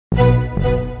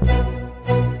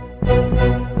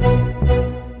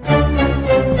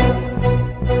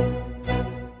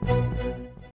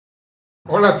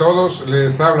Hola a todos,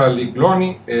 les habla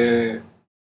liclonny.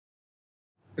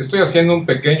 Estoy haciendo un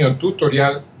pequeño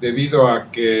tutorial debido a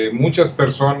que muchas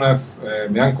personas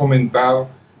me han comentado,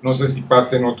 no sé si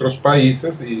pasa en otros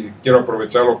países, y quiero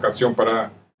aprovechar la ocasión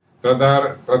para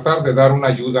tratar de dar una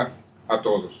ayuda a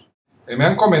todos. Me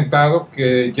han comentado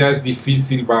que ya es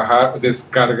difícil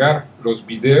descargar los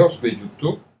videos de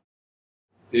YouTube,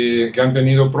 que han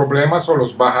tenido problemas o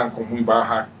los bajan con muy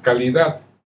baja calidad.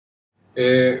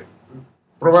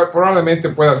 Probablemente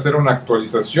pueda hacer una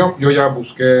actualización. Yo ya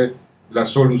busqué la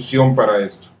solución para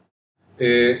esto.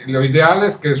 Lo ideal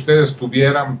es que ustedes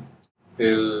tuvieran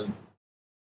el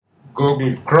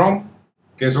Google Chrome,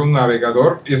 que es un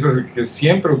navegador, y ese es el que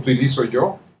siempre utilizo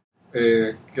yo,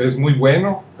 que es muy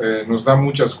bueno, nos da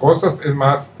muchas cosas. Es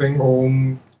más, tengo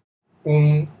un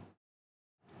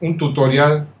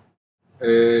tutorial,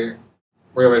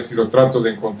 voy a ver si lo trato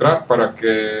de encontrar para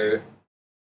que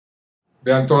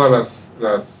vean todas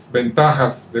las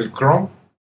ventajas del Chrome.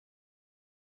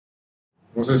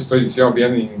 No sé si estoy diciendo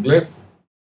bien en inglés.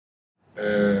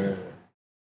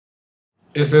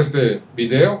 Es este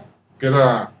video, que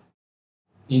era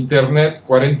Internet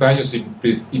 40 años y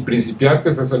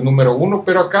principiantes, es el número 1,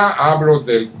 pero acá hablo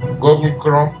del Google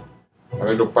Chrome. A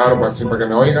ver, lo paro para que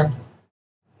me oigan.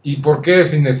 ¿Y por qué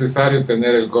es innecesario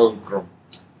tener el Google Chrome?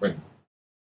 Bueno,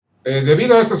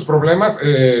 debido a estos problemas,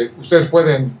 ustedes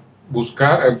pueden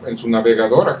buscar en su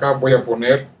navegador. Acá voy a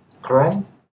poner Chrome.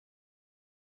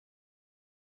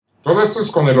 Todo esto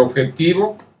es con el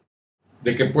objetivo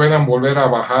de que puedan volver a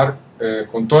bajar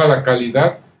con toda la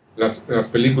calidad las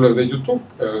películas de YouTube,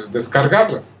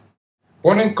 descargarlas.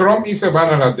 Ponen Chrome y se van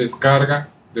a la descarga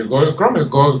del Google Chrome. El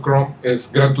Google Chrome es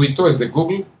gratuito, es de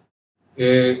Google.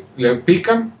 Le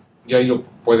pican y ahí lo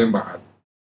pueden bajar.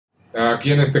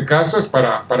 Aquí en este caso es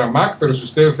para Mac, pero si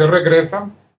ustedes se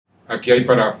regresan, aquí hay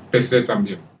para PC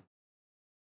también.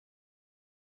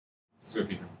 Se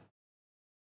fijan.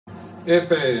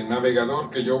 Este navegador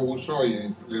que yo uso y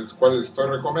el cual estoy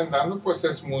recomendando, pues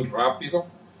es muy rápido,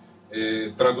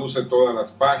 traduce todas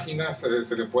las páginas,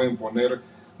 se le pueden poner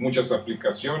muchas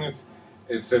aplicaciones,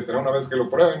 etcétera. Una vez que lo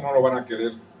prueben, no lo van a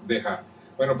querer dejar.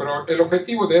 Bueno, pero el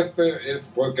objetivo de este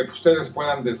es que ustedes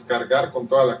puedan descargar con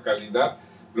toda la calidad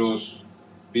los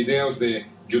videos de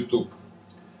YouTube.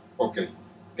 Ok,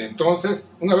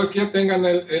 entonces, una vez que ya tengan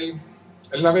el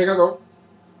navegador,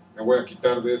 me voy a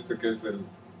quitar de este que es el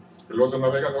otro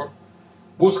navegador,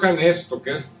 buscan esto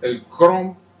que es el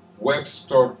Chrome Web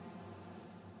Store.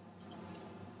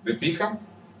 Le pican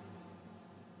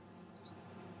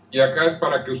y acá es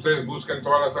para que ustedes busquen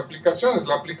todas las aplicaciones.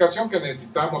 La aplicación que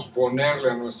necesitamos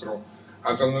ponerle a nuestro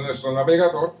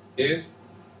navegador es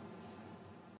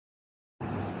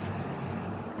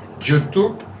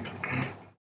YouTube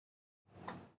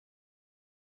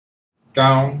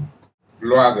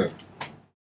Downloader.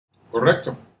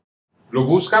 Correcto. Lo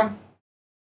buscan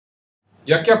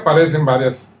y aquí aparecen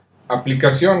varias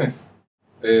aplicaciones.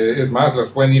 Es más, las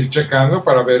pueden ir checando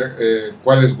para ver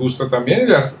cuál les gusta también y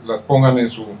las pongan en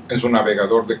su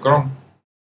navegador de Chrome.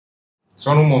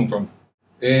 Son un montón.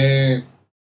 Este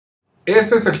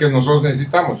es el que nosotros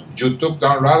necesitamos: YouTube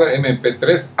Downloader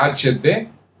MP3 HD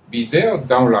Video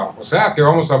Download. O sea que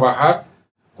vamos a bajar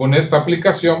con esta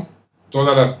aplicación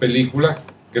todas las películas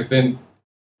que estén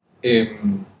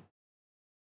en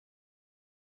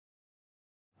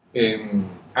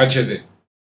HD.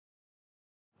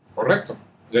 Correcto.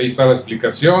 Y ahí está la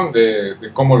explicación de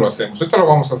cómo lo hacemos. Esto lo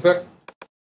vamos a hacer.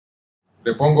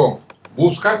 Le pongo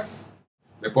buscas,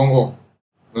 le pongo,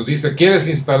 nos dice ¿quieres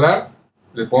instalar?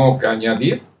 Le pongo que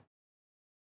añadir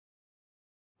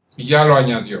y ya lo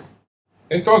añadió.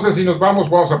 Entonces, si nos vamos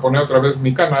a poner otra vez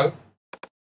mi canal.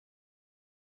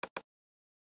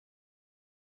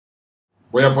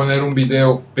 Voy a poner un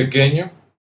video pequeño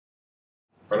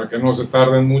para que no se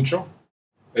tarden mucho.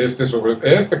 Sobre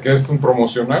este que es un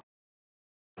promocional.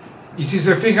 Y si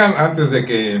se fijan, antes de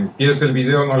que empiece el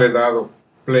video no le he dado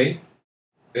play.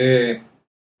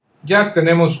 Ya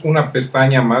tenemos una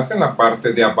pestaña más en la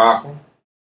parte de abajo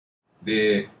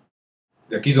de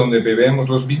aquí donde vemos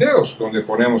los videos, donde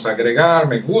ponemos agregar,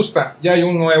 me gusta. Ya hay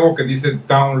un nuevo que dice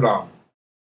Download.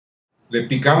 Le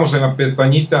picamos en la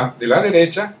pestañita de la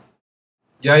derecha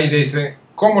y ahí dice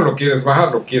cómo lo quieres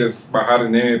bajar. ¿Lo quieres bajar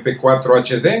en MP4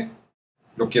 HD?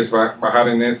 ¿Lo quieres bajar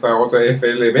en esta otra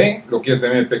FLV? ¿Lo quieres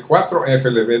en MP4,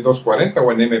 FLV 240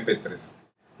 o en MP3?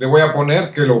 Le voy a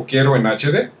poner que lo quiero en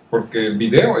HD, porque el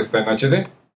video está en HD.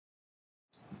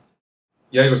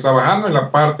 Y ahí lo está bajando en la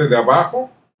parte de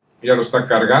abajo. Ya lo está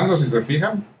cargando, si se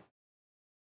fijan.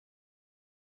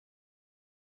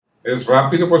 Es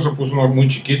rápido, por eso puse uno muy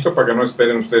chiquito, para que no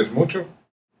esperen ustedes mucho.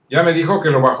 Ya me dijo que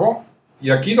lo bajó. Y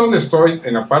aquí donde estoy,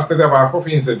 en la parte de abajo,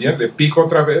 fíjense bien, le pico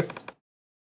otra vez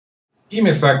y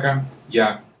me saca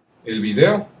ya el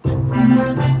video.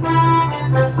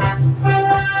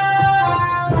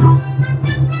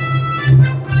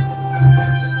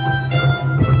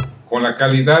 Con la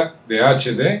calidad de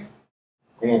HD,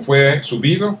 como fue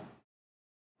subido,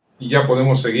 y ya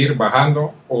podemos seguir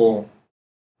bajando o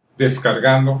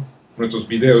descargando nuestros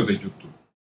videos de YouTube.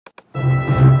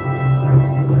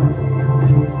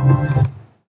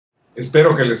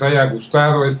 Espero que les haya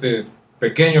gustado este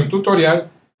pequeño tutorial.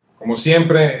 Como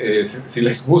siempre, si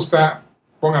les gusta,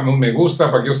 pónganme un me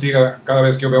gusta para que yo siga, cada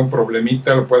vez que yo vea un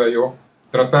problemita, lo pueda yo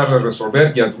tratar de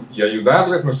resolver y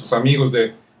ayudarles. Nuestros amigos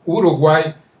de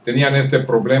Uruguay tenían este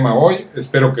problema hoy.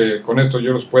 Espero que con esto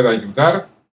yo los pueda ayudar.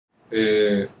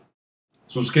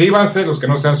 Suscríbanse, los que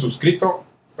no se han suscrito.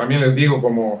 También les digo,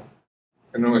 como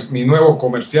en mi nuevo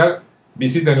comercial,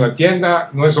 visiten la tienda.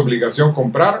 No es obligación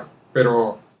comprar,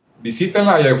 pero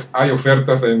visítenla. Hay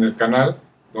ofertas en el canal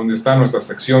donde está nuestra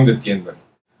sección de tiendas.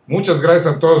 Muchas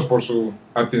gracias a todos por su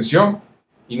atención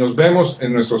y nos vemos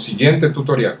en nuestro siguiente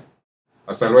tutorial.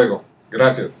 Hasta luego.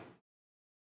 Gracias.